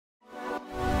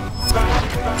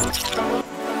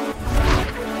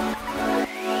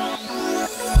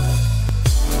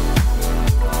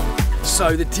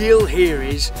So the deal here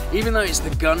is, even though it's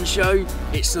the gun show,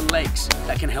 it's the legs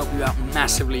that can help you out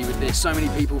massively with this. So many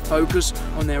people focus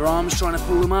on their arms trying to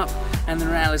pull them up, and the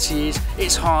reality is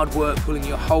it's hard work pulling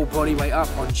your whole body weight up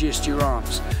on just your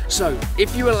arms. So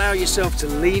if you allow yourself to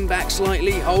lean back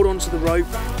slightly, hold onto the rope,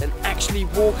 then actually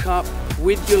walk up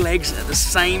with your legs at the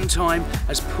same time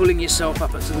as pulling yourself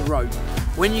up onto the rope.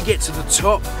 When you get to the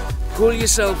top, pull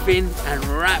yourself in and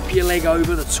wrap your leg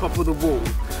over the top of the wall.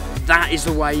 That is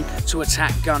the way to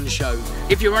attack gun show.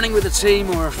 If you're running with a team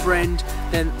or a friend,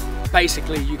 then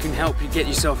basically you can help you get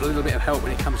yourself a little bit of help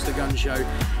when it comes to gun show.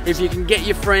 If you can get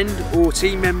your friend or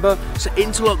team member to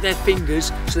interlock their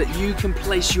fingers so that you can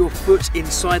place your foot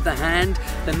inside the hand,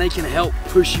 then they can help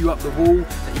push you up the wall,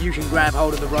 that you can grab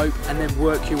hold of the rope and then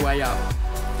work your way up.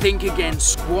 Think again,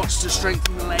 squats to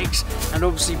strengthen the legs, and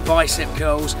obviously bicep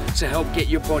curls to help get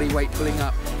your body weight pulling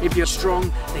up. If you're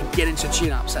strong, then get into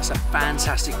chin-ups. That's a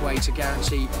fantastic way to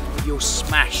guarantee that you'll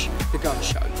smash the gun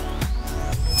show.